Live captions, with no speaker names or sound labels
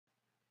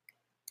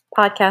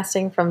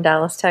Podcasting from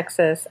Dallas,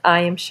 Texas. I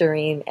am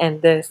Shireen,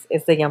 and this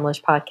is the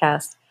Yumlish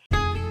Podcast.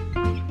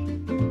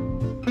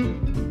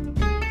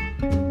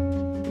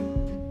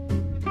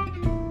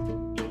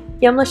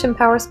 Yumlish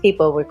empowers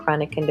people with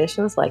chronic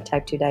conditions like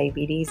type 2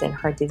 diabetes and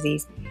heart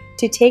disease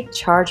to take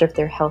charge of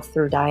their health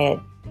through diet.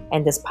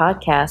 And this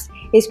podcast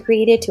is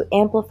created to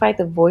amplify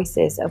the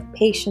voices of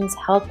patients,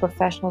 health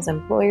professionals,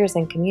 employers,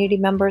 and community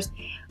members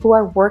who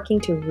are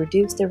working to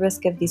reduce the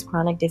risk of these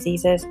chronic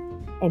diseases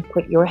and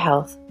put your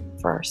health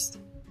first.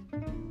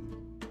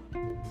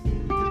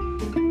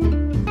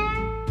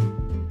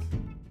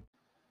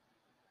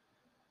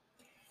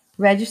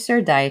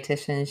 Registered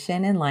dietitian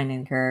Shannon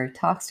Leininger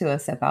talks to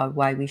us about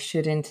why we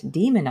shouldn't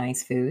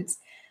demonize foods,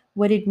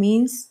 what it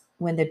means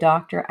when the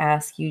doctor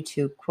asks you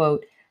to,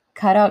 quote,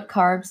 cut out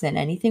carbs and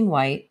anything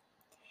white,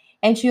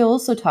 and she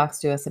also talks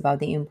to us about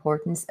the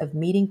importance of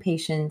meeting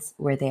patients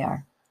where they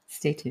are.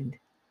 Stay tuned.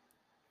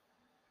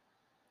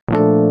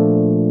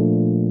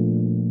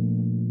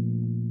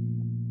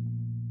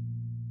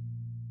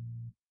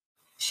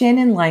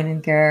 Shannon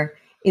Leininger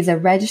is a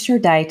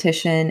registered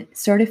dietitian,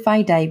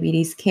 certified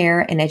diabetes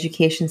care and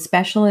education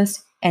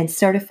specialist, and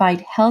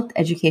certified health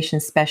education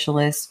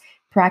specialist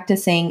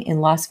practicing in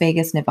Las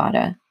Vegas,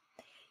 Nevada.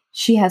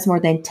 She has more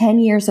than 10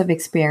 years of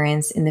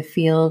experience in the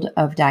field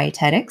of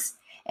dietetics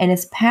and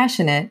is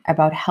passionate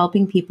about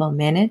helping people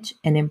manage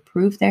and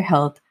improve their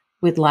health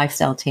with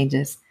lifestyle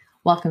changes.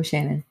 Welcome,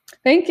 Shannon.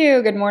 Thank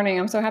you. Good morning.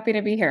 I'm so happy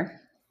to be here.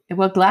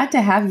 Well, glad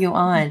to have you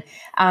on.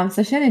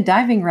 So Shannon,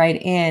 diving right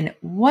in,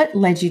 what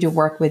led you to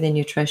work within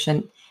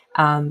nutrition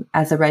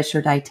as a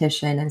registered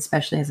dietitian and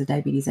especially as a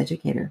diabetes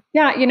educator?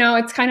 Yeah,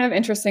 it's kind of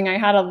interesting. I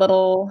had a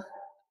little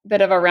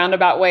bit of a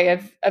roundabout way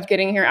of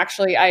getting here.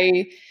 Actually,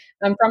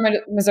 I'm from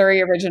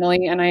Missouri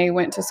originally, and I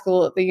went to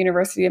school at the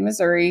University of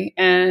Missouri,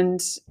 and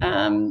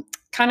kind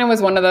of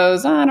was one of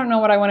those, I don't know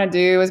what I want to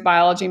do, was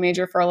biology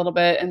major for a little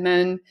bit, and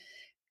then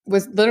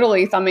was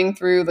literally thumbing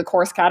through the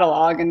course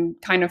catalog and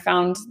kind of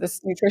found this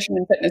nutrition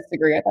and fitness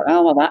degree. I thought,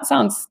 oh, well, that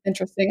sounds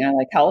interesting. I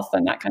like health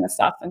and that kind of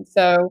stuff. And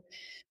so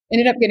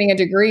ended up getting a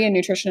degree in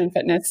nutrition and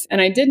fitness.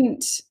 And I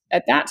didn't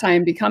at that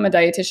time become a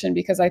dietitian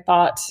because I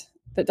thought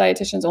that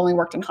dietitians only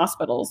worked in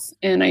hospitals.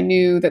 And I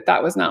knew that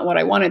that was not what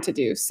I wanted to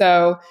do.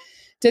 So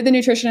did the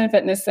nutrition and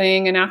fitness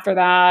thing. And after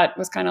that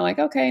was kind of like,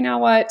 okay, now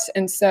what?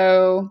 And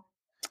so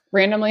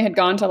randomly had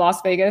gone to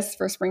Las Vegas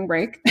for spring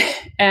break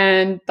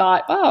and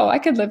thought, oh, I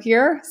could live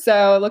here.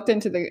 So looked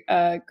into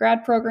the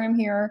grad program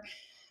here,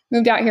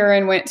 moved out here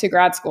and went to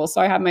grad school.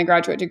 So I have my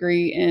graduate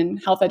degree in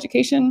health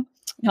education,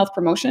 health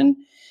promotion.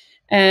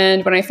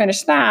 And when I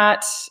finished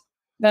that,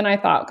 then I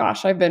thought,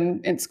 gosh, I've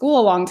been in school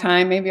a long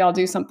time. Maybe I'll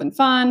do something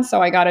fun.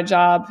 So I got a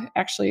job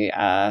actually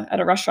at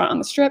a restaurant on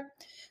the Strip.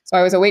 So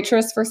I was a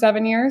waitress for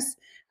 7 years.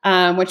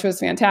 Which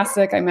was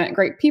fantastic. I met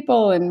great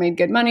people and made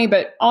good money,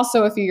 but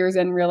also a few years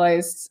in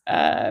realized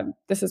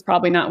this is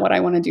probably not what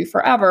I want to do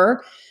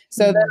forever.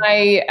 So then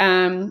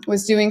I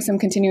was doing some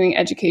continuing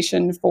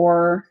education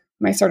for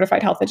my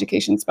certified health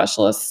education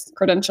specialist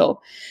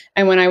credential.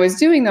 And when I was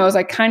doing those,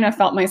 I kind of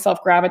felt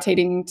myself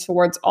gravitating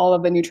towards all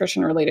of the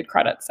nutrition related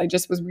credits. I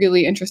just was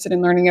really interested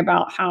in learning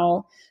about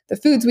how the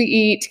foods we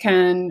eat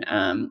can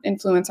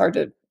influence our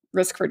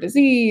risk for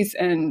disease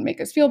and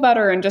make us feel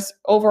better, and just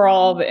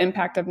overall the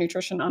impact of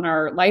nutrition on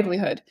our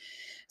livelihood.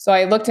 So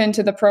I looked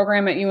into the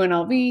program at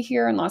UNLV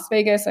here in Las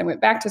Vegas. I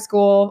went back to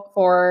school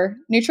for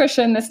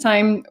nutrition, this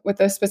time with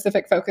a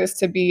specific focus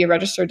to be a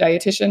registered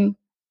dietitian.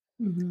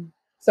 Mm-hmm.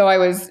 So I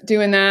was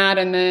doing that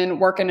and then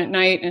working at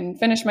night and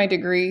finished my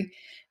degree.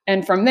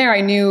 And from there,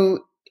 I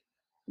knew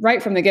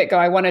right from the get-go,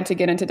 I wanted to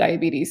get into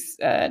diabetes.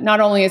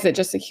 Not only is it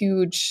just a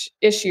huge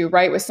issue,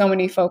 right, with so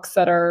many folks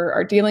that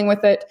are dealing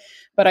with it,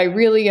 but I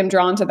really am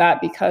drawn to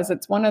that because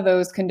it's one of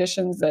those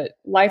conditions that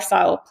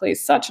lifestyle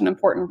plays such an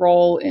important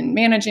role in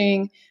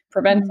managing,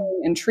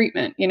 preventing, and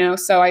treatment,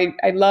 So I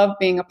love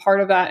being a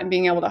part of that and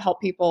being able to help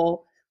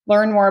people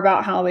learn more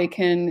about how they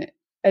can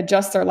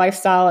adjust their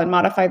lifestyle and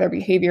modify their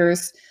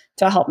behaviors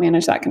to help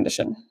manage that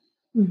condition.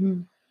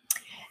 Mm-hmm.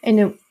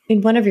 And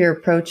in one of your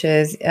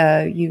approaches,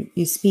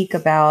 you speak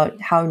about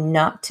how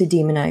not to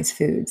demonize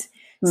foods.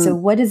 So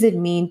what does it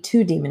mean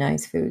to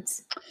demonize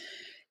foods?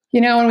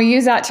 When we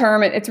use that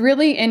term, it's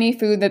really any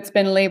food that's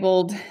been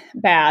labeled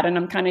bad. And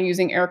I'm kind of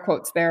using air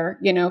quotes there,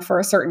 for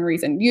a certain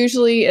reason.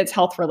 Usually it's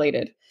health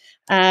related.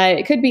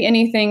 It could be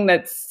anything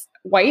that's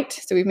white.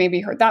 So we've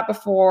maybe heard that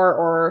before,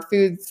 or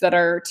foods that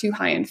are too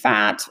high in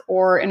fat,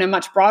 or in a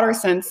much broader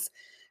sense,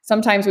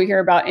 sometimes we hear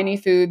about any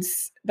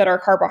foods that are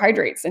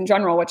carbohydrates in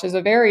general, which is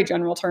a very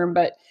general term,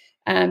 but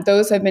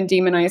those have been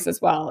demonized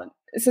as well.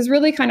 This is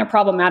really kind of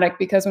problematic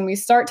because when we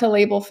start to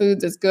label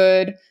foods as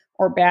good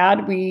or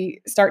bad, we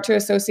start to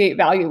associate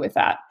value with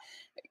that.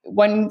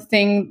 one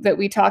thing that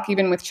we talk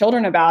even with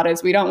children about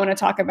is we don't want to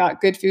talk about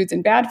good foods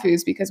and bad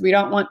foods because we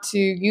don't want to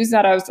use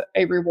that as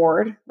a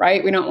reward,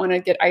 right? We don't want to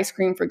get ice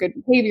cream for good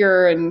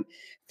behavior and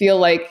feel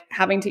like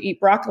having to eat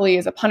broccoli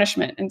is a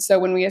punishment. And so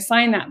when we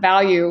assign that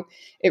value,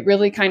 it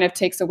really kind of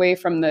takes away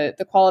from the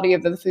quality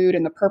of the food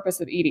and the purpose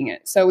of eating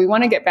it. So we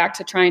want to get back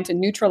to trying to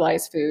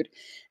neutralize food.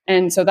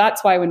 And so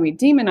that's why when we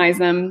demonize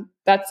them,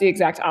 that's the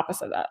exact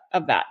opposite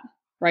of that,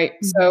 right?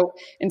 Mhm. So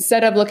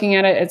instead of looking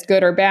at it as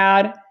good or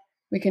bad,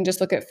 we can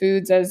just look at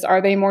foods as,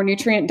 are they more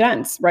nutrient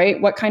dense,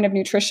 right? What kind of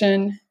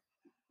nutrition,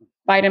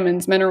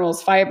 vitamins,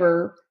 minerals,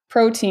 fiber,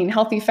 protein,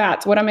 healthy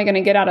fats, what am I going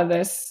to get out of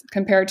this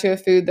compared to a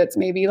food that's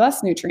maybe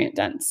less nutrient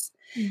dense?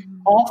 Mhm.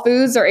 All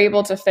foods are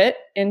able to fit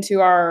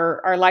into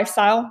our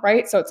lifestyle,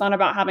 right? So it's not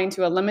about having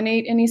to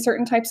eliminate any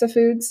certain types of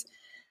foods.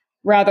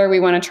 Rather,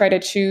 we want to try to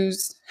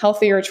choose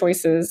healthier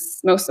choices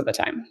most of the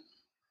time.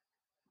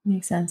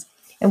 Makes sense.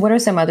 And what are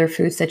some other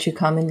foods that you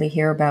commonly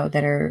hear about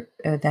that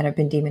have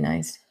been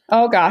demonized?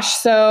 Oh gosh,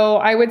 so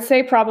I would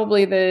say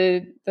probably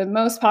the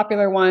most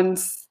popular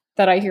ones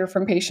that I hear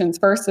from patients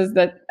first is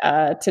that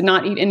to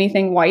not eat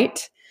anything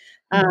white.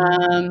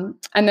 Mhm.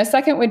 And the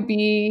second would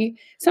be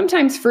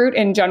sometimes fruit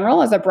in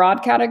general as a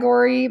broad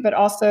category, but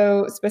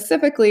also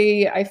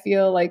specifically, I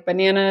feel like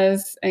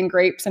bananas and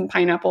grapes and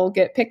pineapple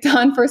get picked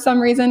on for some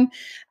reason.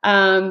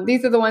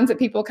 These are the ones that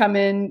people come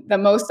in the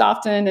most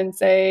often and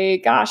say,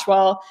 gosh,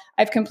 well,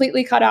 I've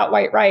completely cut out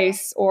white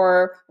rice,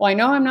 or, well, I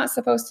know I'm not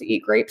supposed to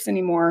eat grapes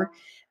anymore.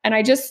 And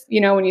I just,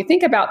 when you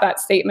think about that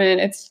statement,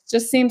 it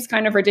just seems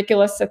kind of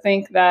ridiculous to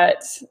think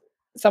that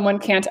someone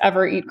can't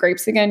ever eat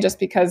grapes again just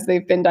because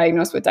they've been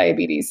diagnosed with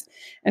diabetes.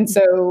 And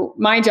so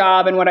my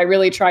job and what I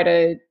really try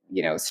to,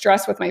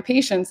 stress with my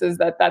patients is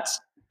that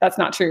that's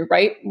not true,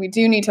 right? We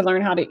do need to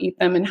learn how to eat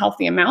them in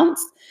healthy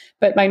amounts,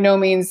 but by no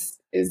means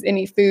is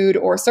any food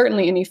or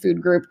certainly any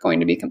food group going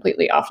to be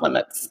completely off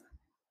limits.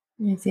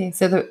 I see.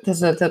 So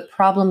the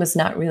problem is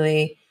not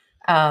really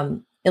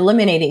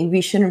eliminating.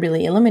 We shouldn't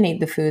really eliminate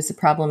the foods. The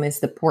problem is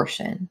the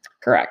portion.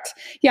 Correct.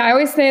 Yeah, I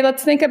always say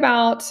let's think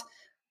about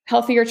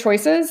healthier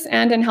choices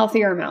and in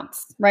healthier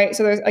amounts, right?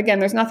 So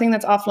there's nothing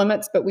that's off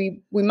limits, but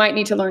we might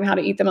need to learn how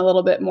to eat them a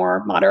little bit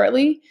more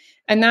moderately.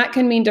 And that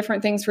can mean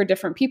different things for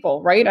different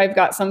people, right? I've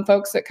got some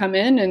folks that come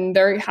in and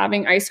they're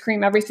having ice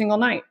cream every single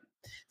night.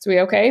 So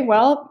okay,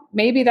 well,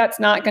 maybe that's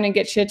not going to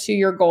get you to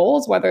your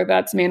goals, whether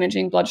that's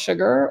managing blood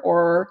sugar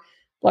or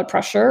blood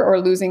pressure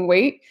or losing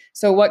weight.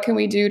 So what can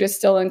we do to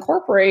still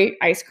incorporate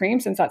ice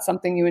cream since that's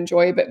something you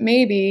enjoy, but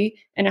maybe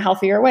in a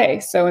healthier way?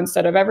 So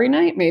instead of every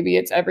night, maybe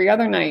it's every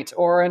other night,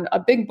 or a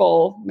big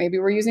bowl, maybe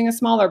we're using a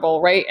smaller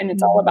bowl, right? And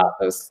it's all about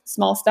Mhm. those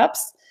small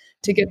steps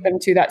to get Mhm. them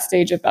to that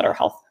stage of better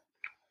health.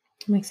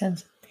 Makes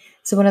sense.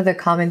 So one of the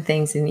common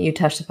things, and you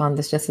touched upon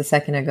this just a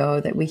second ago,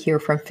 that we hear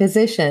from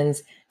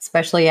physicians,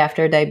 especially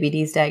after a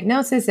diabetes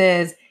diagnosis,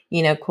 is,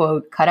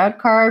 quote, cut out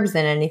carbs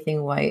and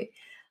anything white.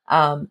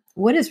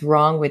 What is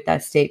wrong with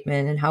that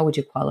statement, and how would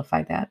you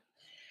qualify that?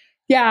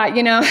 Yeah,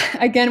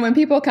 again, when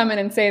people come in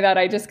and say that,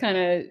 I just kind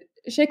of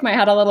shake my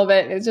head a little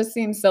bit. It just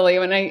seems silly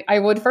when I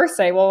would first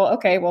say, well,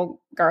 okay,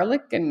 well,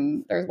 garlic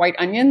and there's white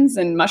onions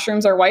and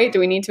mushrooms are white. Do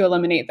we need to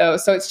eliminate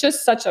those? So it's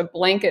just such a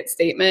blanket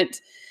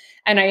statement.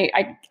 And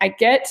I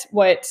get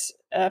what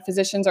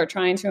physicians are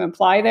trying to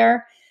imply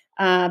there,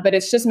 but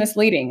it's just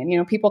misleading.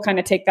 And, people kind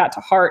of take that to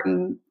heart.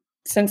 And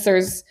since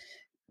there's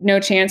no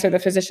chance or the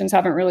physicians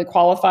haven't really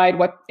qualified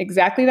what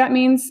exactly that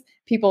means,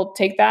 people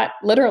take that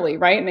literally,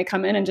 right? And they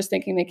come in and just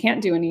thinking they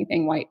can't do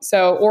anything white.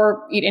 So,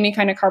 or eat any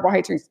kind of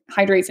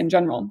carbohydrates in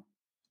general.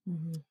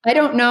 Mhm. I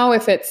don't know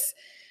if it's,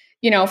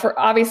 for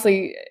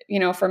obviously,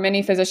 for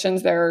many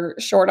physicians, they're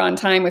short on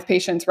time with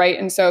patients, right?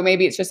 And so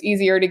maybe it's just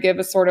easier to give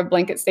a sort of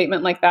blanket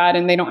statement like that.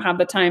 And they don't have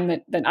the time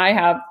that I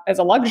have as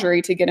a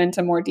luxury to get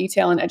into more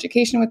detail and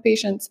education with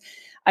patients.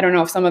 I don't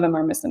know if some of them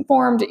are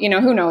misinformed,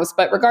 who knows?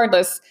 But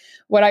regardless,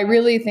 what I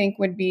really think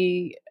would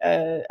be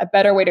a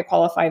better way to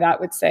qualify that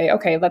would say,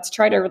 okay, let's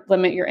try to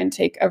limit your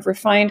intake of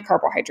refined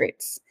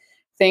carbohydrates,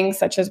 things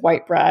such as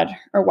white bread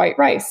or white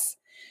rice.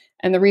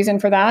 And the reason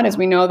for that is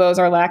we know those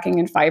are lacking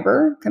in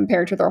fiber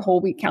compared to their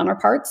whole wheat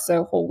counterparts,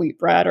 so whole wheat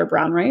bread or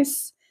brown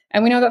rice.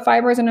 And we know that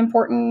fiber is an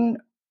important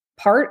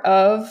part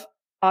of,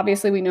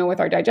 obviously, we know with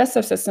our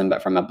digestive system,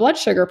 but from a blood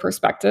sugar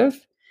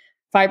perspective,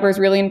 fiber is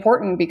really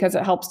important because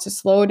it helps to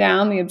slow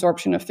down the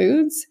absorption of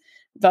foods,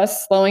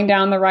 thus slowing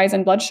down the rise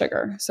in blood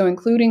sugar. So,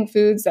 including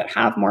foods that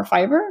have more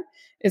fiber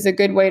is a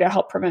good way to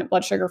help prevent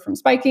blood sugar from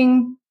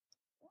spiking.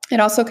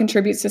 It also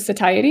contributes to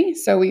satiety,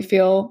 so we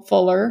feel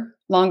fuller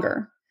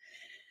longer.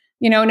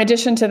 In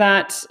addition to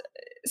that,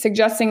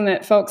 suggesting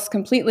that folks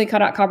completely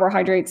cut out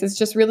carbohydrates is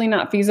just really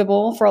not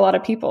feasible for a lot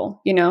of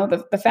people.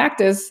 The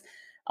fact is,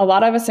 a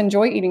lot of us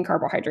enjoy eating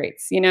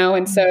carbohydrates,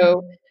 and so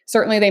Mhm.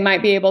 certainly they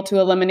might be able to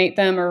eliminate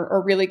them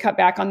or really cut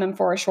back on them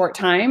for a short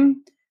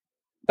time.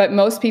 But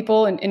most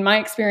people, in my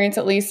experience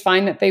at least,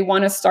 find that they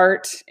want to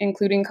start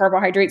including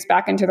carbohydrates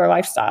back into their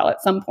lifestyle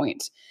at some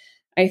point.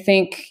 I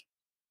think,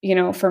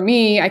 for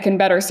me, I can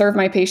better serve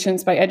my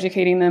patients by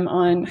educating them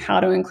on how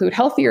to include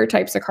healthier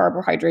types of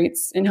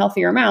carbohydrates in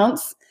healthier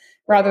amounts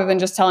rather than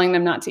just telling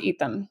them not to eat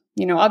them.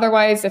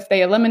 Otherwise, if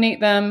they eliminate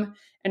them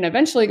and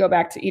eventually go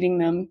back to eating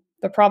them,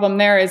 the problem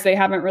there is they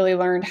haven't really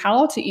learned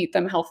how to eat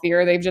them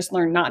healthier. They've just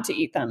learned not to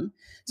eat them.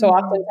 So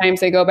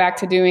oftentimes they go back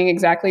to doing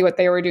exactly what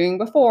they were doing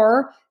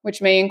before,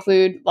 which may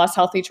include less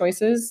healthy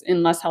choices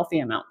in less healthy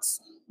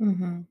amounts.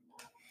 Mm-hmm.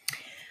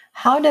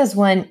 How does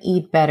one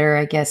eat better,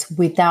 I guess,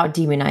 without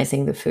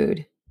demonizing the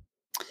food?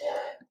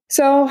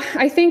 So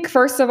I think,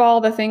 first of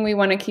all, the thing we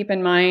want to keep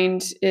in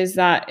mind is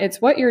that it's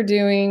what you're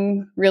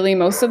doing really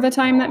most of the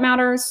time that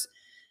matters.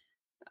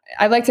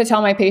 I like to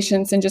tell my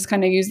patients and just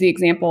kind of use the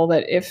example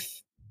that if,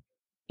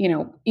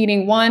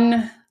 eating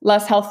one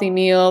less healthy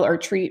meal or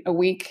treat a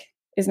week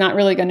is not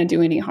really going to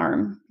do any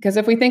harm. Because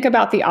if we think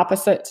about the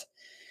opposite,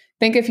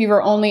 think if you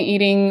were only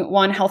eating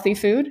one healthy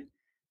food,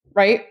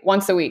 right,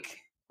 once a week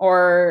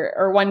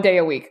or one day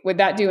a week, would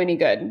that do any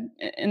good?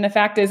 And the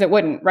fact is it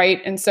wouldn't, right?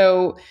 And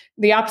so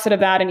the opposite of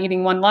that, and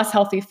eating one less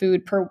healthy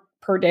food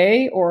per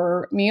day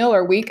or meal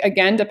or week,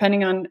 again,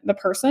 depending on the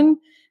person,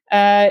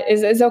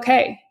 is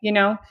okay.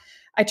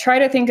 I try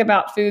to think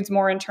about foods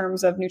more in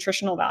terms of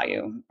nutritional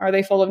value. Are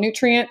they full of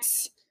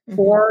nutrients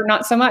or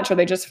not so much? Are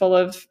they just full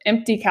of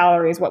empty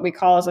calories, what we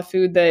call as a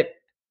food that,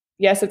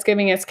 yes, it's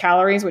giving us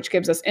calories, which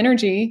gives us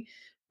energy,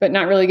 but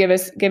not really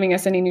giving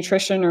us any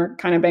nutrition or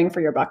kind of bang for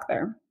your buck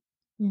there.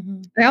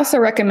 Mm-hmm. I also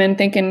recommend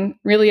thinking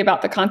really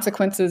about the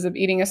consequences of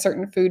eating a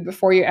certain food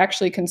before you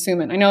actually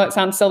consume it. I know it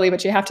sounds silly,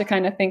 but you have to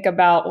kind of think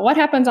about what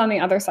happens on the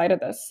other side of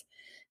this.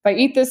 If I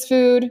eat this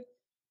food,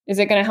 is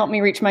it going to help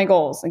me reach my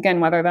goals? Again,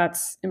 whether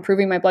that's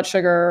improving my blood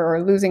sugar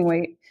or losing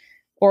weight,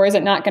 or is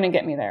it not going to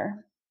get me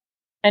there?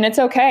 And it's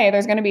okay.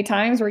 There's going to be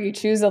times where you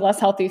choose a less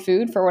healthy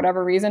food for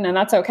whatever reason, and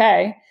that's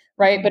okay,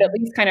 right? Mm-hmm. But at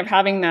least kind of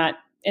having that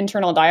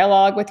internal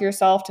dialogue with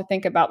yourself to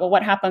think about, well,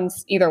 what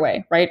happens either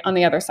way, right? On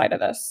the other side of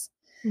this.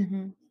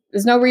 Mm-hmm.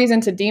 There's no reason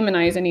to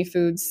demonize any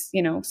foods.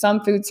 Some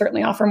foods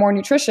certainly offer more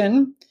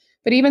nutrition,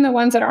 but even the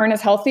ones that aren't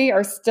as healthy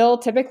are still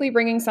typically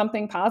bringing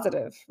something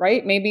positive,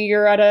 right? Maybe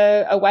you're at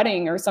a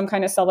wedding or some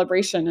kind of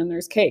celebration and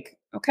there's cake.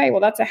 Okay, well,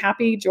 that's a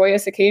happy,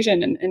 joyous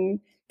occasion, and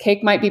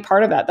cake might be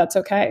part of that. That's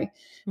okay.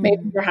 Maybe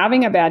Mm-hmm. you're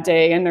having a bad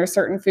day and there's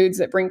certain foods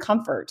that bring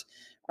comfort.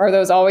 Are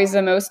those always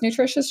the most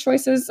nutritious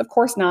choices? Of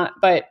course not,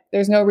 but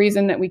there's no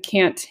reason that we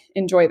can't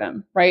enjoy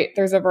them, right?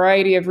 There's a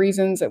variety of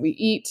reasons that we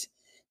eat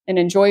and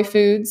enjoy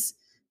foods.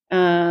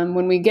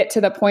 When we get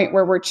to the point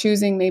where we're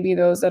choosing maybe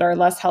those that are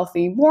less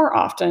healthy more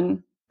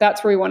often,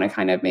 that's where we want to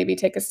kind of maybe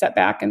take a step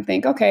back and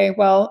think, okay,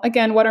 well,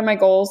 again, what are my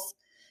goals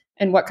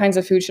and what kinds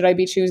of food should I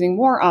be choosing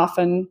more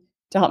often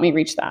to help me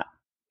reach that?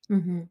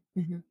 Mm-hmm.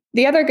 Mm-hmm.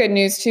 The other good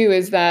news too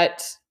is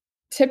that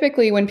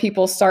typically when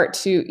people start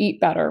to eat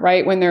better,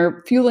 right, when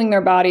they're fueling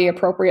their body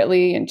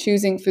appropriately and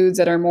choosing foods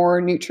that are more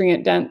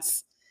nutrient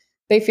dense,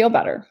 they feel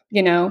better.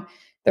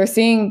 They're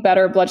seeing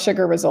better blood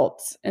sugar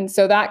results. And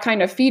so that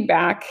kind of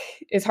feedback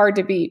is hard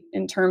to beat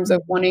in terms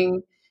of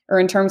wanting or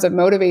in terms of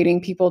motivating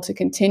people to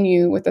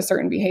continue with a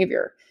certain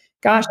behavior.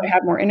 Gosh, I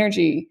have more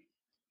energy,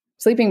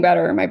 sleeping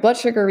better, my blood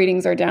sugar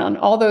readings are down.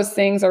 All those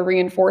things are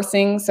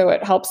reinforcing. So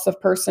it helps the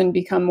person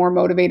become more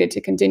motivated to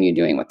continue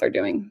doing what they're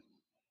doing.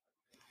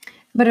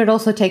 But it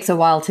also takes a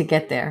while to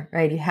get there,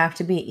 right? You have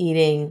to be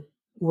eating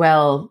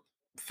well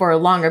for a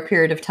longer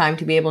period of time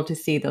to be able to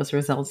see those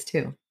results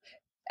too.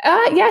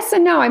 Yes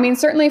and no. I mean,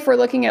 certainly if we're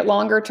looking at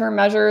longer term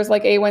measures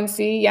like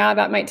A1C, yeah,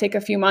 that might take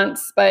a few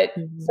months, but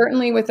Mm-hmm.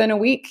 certainly within a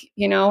week,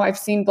 I've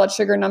seen blood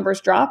sugar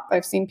numbers drop.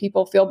 I've seen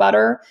people feel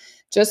better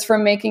just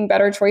from making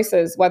better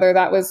choices, whether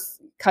that was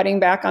cutting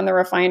back on the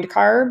refined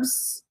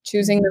carbs,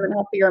 choosing them in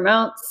healthier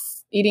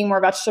amounts, eating more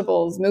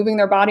vegetables, moving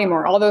their body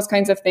more, all those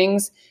kinds of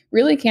things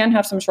really can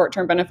have some short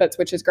term benefits,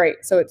 which is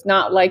great. So it's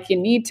not like you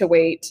need to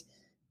wait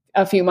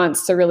a few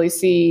months to really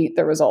see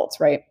the results,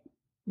 right?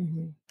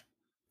 Mm-hmm.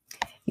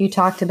 You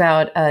talked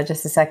about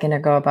just a second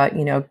ago about,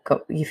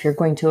 if you're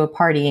going to a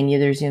party and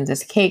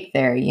there's cake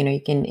there, you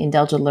can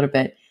indulge a little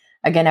bit.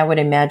 Again, I would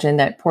imagine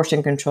that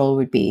portion control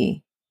would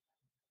be,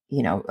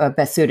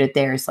 best suited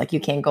there. It's like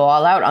you can't go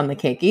all out on the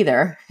cake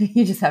either.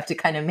 You just have to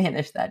kind of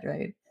manage that,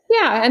 right?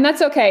 Yeah, and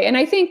that's okay. And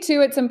I think too,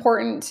 it's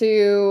important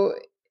to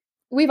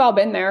we've all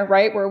been there,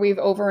 right? Where we've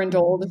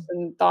overindulged Mm-hmm.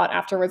 and thought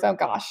afterwards, oh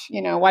gosh,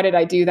 why did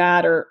I do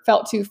that? Or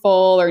felt too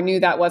full or knew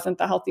that wasn't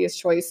the healthiest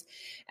choice.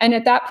 And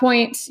at that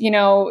point,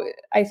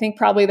 I think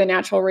probably the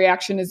natural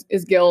reaction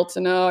is guilt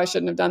and, oh, I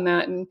shouldn't have done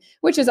that. And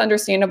which is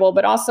understandable,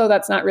 but also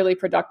that's not really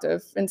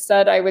productive.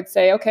 Instead, I would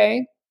say,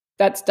 okay,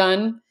 that's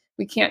done.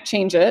 We can't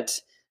change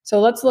it. So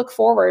let's look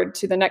forward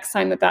to the next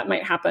time that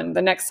might happen.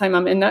 The next time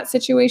I'm in that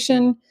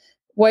situation,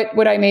 what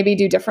would I maybe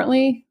do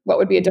differently? What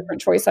would be a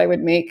different choice I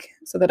would make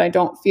so that I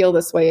don't feel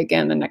this way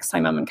again the next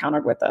time I'm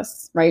encountered with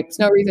this, right? It's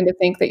no reason to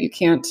think that you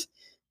can't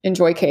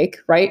enjoy cake,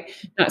 right?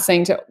 Not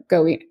saying to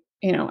go eat,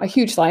 a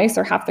huge slice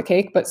or half the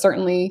cake, but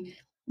certainly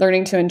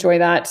learning to enjoy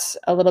that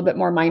a little bit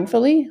more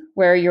mindfully,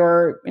 where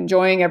you're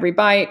enjoying every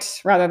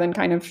bite rather than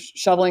kind of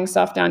shoveling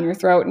stuff down your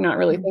throat and not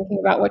really thinking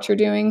about what you're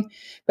doing.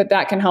 But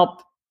that can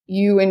help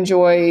you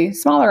enjoy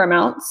smaller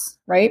amounts,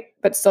 right?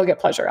 But still get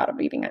pleasure out of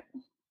eating it.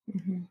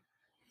 Mm-hmm.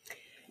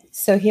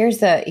 So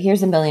here's a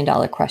 $1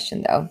 million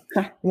question though.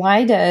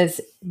 Why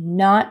does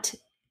not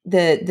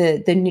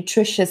the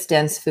nutritious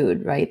dense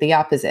food, right? The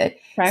opposite.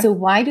 Okay. So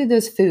why do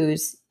those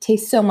foods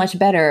taste so much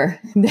better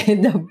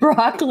than the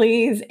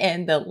broccolis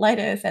and the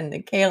lettuce and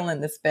the kale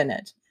and the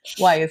spinach?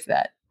 Why is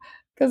that?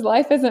 Because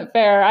life isn't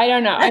fair. I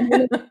don't know. I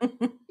mean,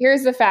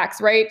 here's the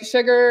facts, right?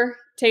 Sugar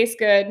tastes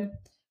good,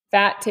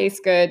 fat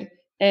tastes good.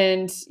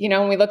 And,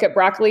 when we look at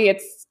broccoli,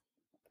 it's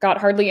got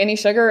hardly any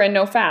sugar and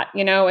no fat,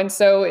 and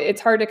so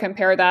it's hard to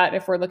compare that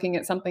if we're looking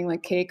at something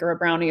like cake or a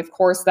brownie. Of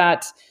course,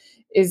 that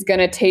is going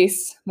to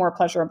taste more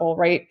pleasurable,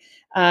 right?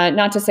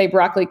 Not to say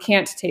broccoli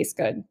can't taste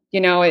good,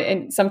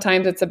 and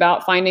sometimes it's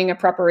about finding a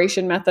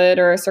preparation method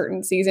or a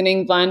certain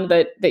seasoning blend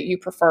that you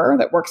prefer,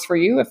 that works for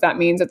you. If that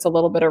means it's a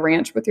little bit of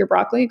ranch with your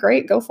broccoli,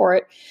 great, go for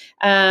it.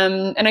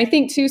 And I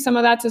think too, some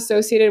of that's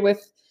associated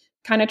with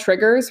kind of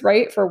triggers,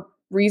 right? For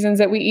reasons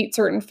that we eat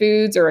certain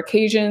foods or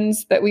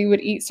occasions that we would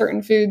eat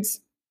certain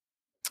foods.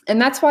 And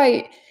that's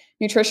why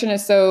nutrition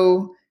is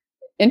so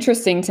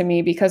interesting to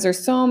me, because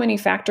there's so many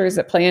factors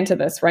that play into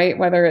this, right?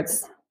 Whether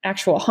it's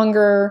actual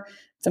hunger,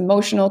 it's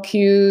emotional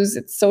cues,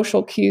 it's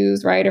social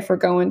cues, right? If we're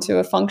going to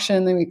a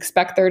function, then we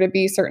expect there to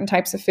be certain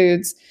types of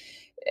foods.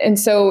 And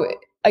so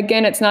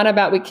again, it's not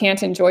about we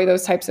can't enjoy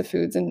those types of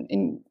foods.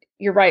 And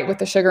you're right, with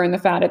the sugar and the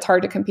fat, it's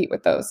hard to compete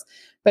with those.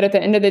 But at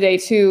the end of the day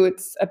too,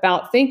 it's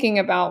about thinking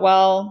about,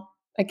 well,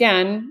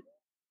 again,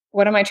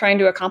 what am I trying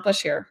to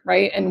accomplish here,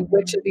 right? And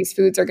which of these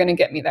foods are going to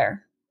get me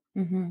there?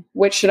 Mm-hmm.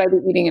 Which should I be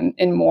eating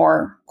in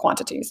more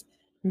quantities?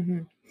 Mm-hmm.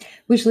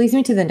 Which leads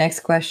me to the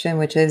next question,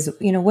 which is,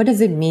 what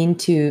does it mean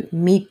to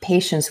meet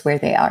patients where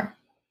they are?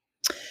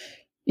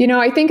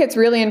 I think it's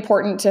really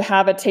important to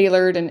have a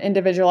tailored and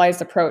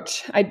individualized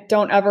approach. I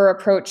don't ever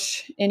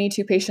approach any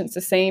two patients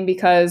the same,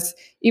 because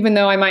even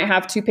though I might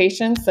have two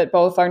patients that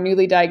both are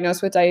newly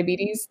diagnosed with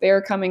diabetes,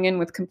 they're coming in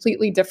with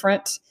completely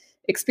different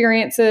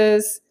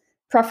experiences,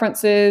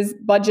 preferences,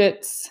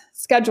 budgets,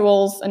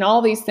 schedules, and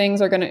all these things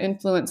are going to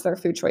influence their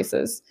food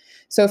choices.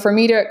 So for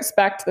me to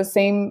expect the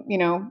same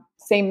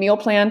meal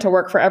plan to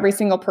work for every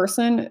single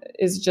person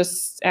is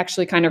just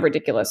actually kind of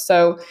ridiculous.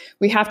 So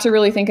we have to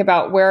really think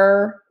about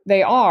where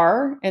they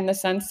are, in the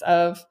sense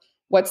of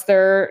what's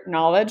their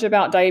knowledge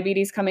about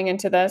diabetes coming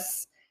into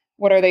this?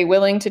 What are they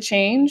willing to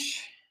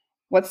change?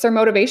 What's their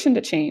motivation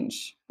to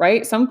change,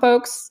 right? Some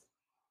folks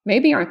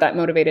maybe aren't that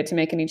motivated to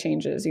make any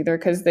changes, either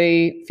because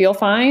they feel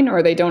fine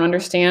or they don't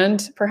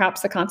understand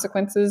perhaps the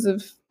consequences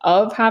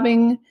of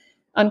having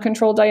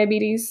uncontrolled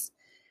diabetes.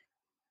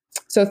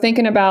 So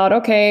thinking about,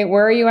 okay,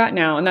 where are you at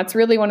now? And that's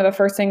really one of the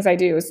first things I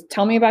do is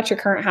tell me about your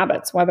current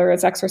habits, whether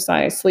it's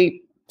exercise,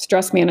 sleep,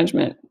 stress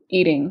management,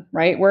 eating,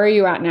 right? Where are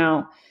you at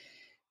now?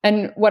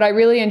 And what I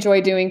really enjoy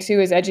doing too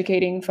is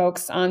educating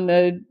folks on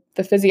the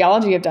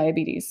physiology of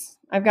diabetes.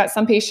 I've got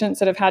some patients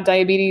that have had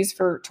diabetes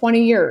for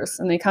 20 years,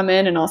 and they come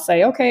in and I'll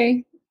say,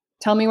 okay,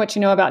 tell me what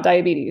you know about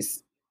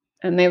diabetes.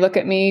 And they look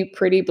at me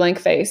pretty blank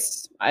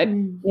faced.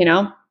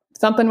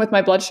 Something with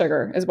my blood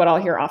sugar is what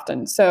I'll hear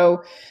often.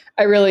 So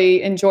I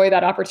really enjoy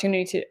that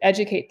opportunity to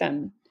educate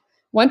them.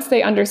 Once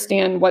they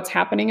understand what's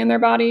happening in their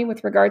body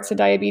with regards to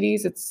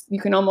diabetes,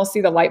 you can almost see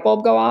the light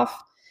bulb go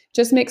off.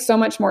 Just makes so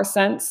much more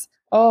sense.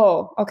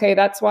 Oh, okay,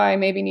 that's why I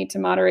maybe need to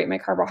moderate my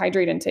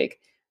carbohydrate intake.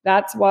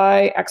 That's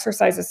why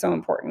exercise is so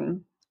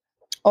important.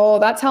 Oh,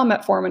 that's how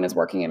metformin is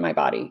working in my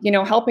body.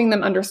 Helping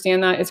them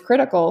understand that is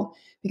critical,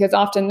 because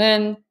often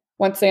then,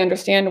 once they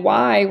understand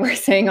why we're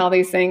saying all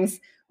these things,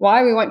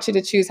 why we want you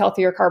to choose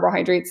healthier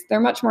carbohydrates, they're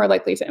much more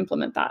likely to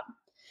implement that.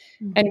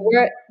 Mm-hmm. And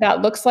what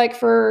that looks like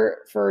for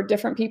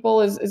different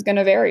people is going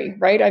to vary,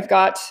 right? I've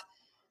got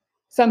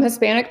some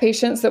Hispanic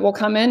patients that will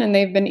come in and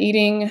they've been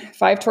eating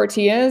 5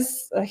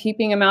 tortillas, a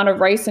heaping amount of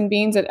rice and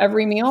beans at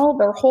every meal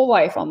their whole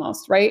life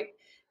almost, right?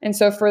 And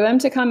so for them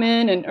to come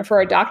in and for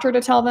a doctor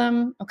to tell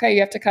them, okay, you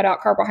have to cut out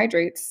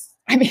carbohydrates.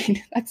 I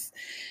mean,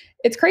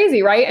 it's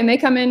crazy, right? And they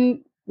come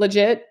in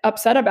legit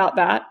upset about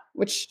that,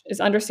 which is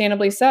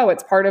understandably so.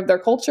 It's part of their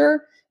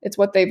culture. It's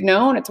what they've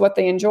known. It's what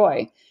they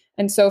enjoy.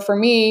 And so for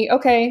me,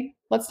 okay,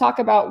 let's talk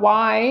about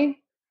why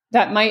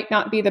that might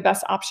not be the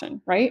best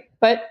option, right?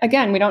 But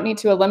again, we don't need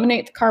to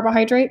eliminate the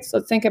carbohydrates.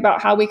 Let's think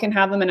about how we can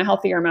have them in a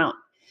healthier amount.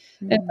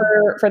 Mm-hmm. And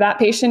for that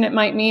patient, it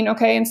might mean,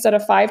 okay, instead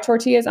of 5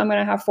 tortillas, I'm going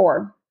to have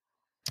 4.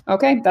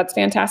 Okay, that's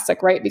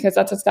fantastic, right? Because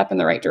that's a step in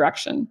the right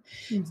direction.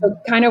 Mm-hmm. So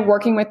kind of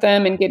working with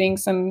them and getting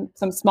some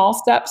small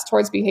steps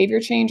towards behavior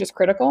change is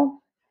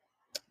critical.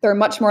 They're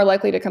much more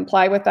likely to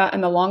comply with that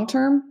in the long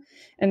term.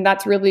 And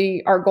that's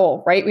really our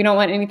goal, right? We don't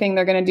want anything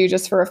they're going to do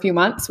just for a few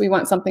months. We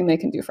want something they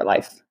can do for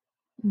life.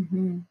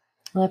 Mm-hmm.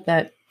 Love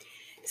that.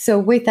 So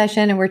with that,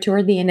 Shannon, we're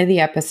toward the end of the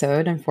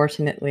episode,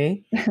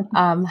 unfortunately.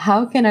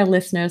 How can our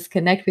listeners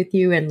connect with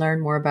you and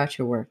learn more about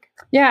your work?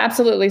 Yeah,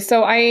 absolutely.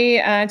 So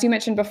I, as you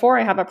mentioned before,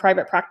 I have a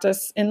private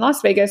practice in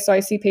Las Vegas. So I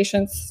see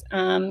patients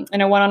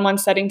in a one-on-one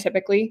setting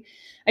typically.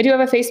 I do have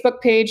a Facebook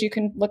page you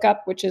can look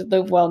up, which is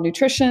Live Well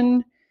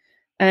Nutrition.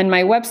 And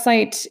my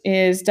website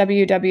is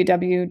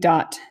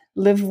www.liveWellNutrition.com.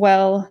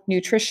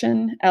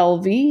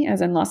 livewellnutritionlv,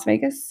 as in Las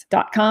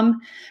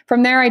Vegas.com.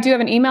 From there, I do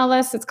have an email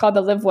list. It's called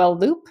the Live Well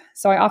Loop.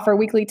 So I offer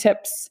weekly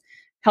tips,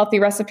 healthy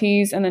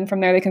recipes, and then from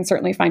there, they can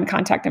certainly find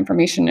contact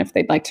information if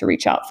they'd like to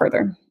reach out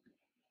further.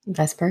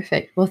 That's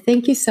perfect. Well,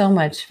 thank you so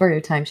much for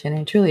your time,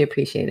 Shannon. Truly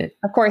appreciate it.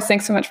 Of course.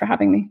 Thanks so much for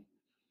having me.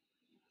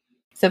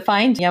 So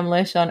find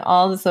Yumlish on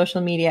all the social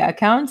media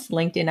accounts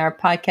linked in our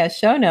podcast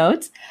show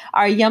notes.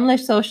 Our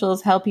Yumlish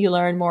socials help you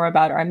learn more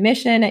about our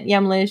mission at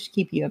Yumlish,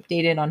 keep you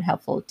updated on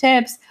helpful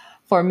tips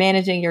for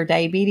managing your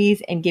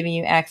diabetes and giving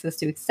you access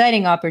to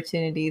exciting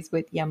opportunities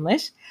with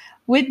Yumlish.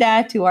 With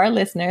that, to our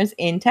listeners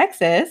in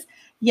Texas,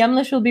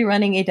 Yumlish will be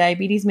running a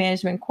diabetes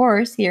management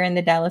course here in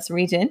the Dallas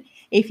region.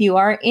 If you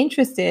are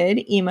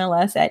interested, email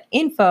us at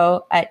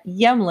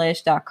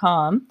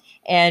info@yumlish.com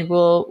and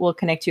we'll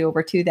connect you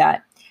over to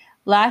that.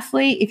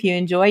 Lastly, if you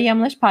enjoy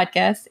Yumlish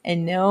podcast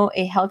and know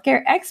a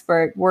healthcare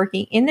expert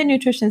working in the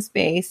nutrition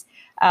space,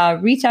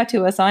 reach out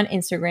to us on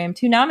Instagram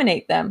to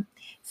nominate them.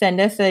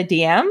 Send us a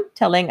DM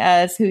telling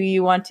us who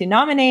you want to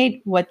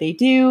nominate, what they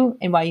do,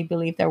 and why you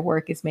believe their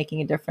work is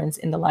making a difference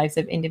in the lives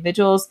of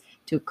individuals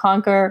to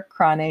conquer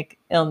chronic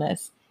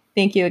illness.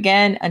 Thank you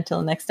again.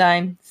 Until next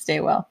time,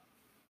 stay well.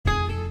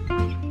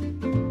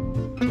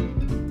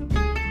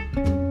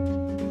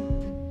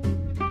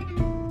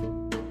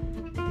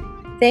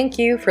 Thank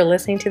you for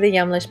listening to the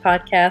Yumlish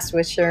podcast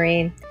with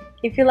Shireen.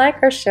 If you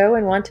like our show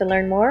and want to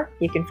learn more,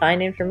 you can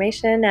find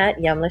information at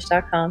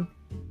yumlish.com.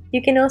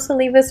 You can also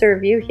leave us a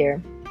review here.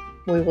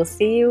 We will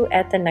see you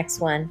at the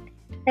next one.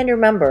 And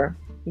remember,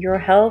 your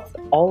health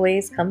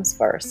always comes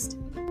first.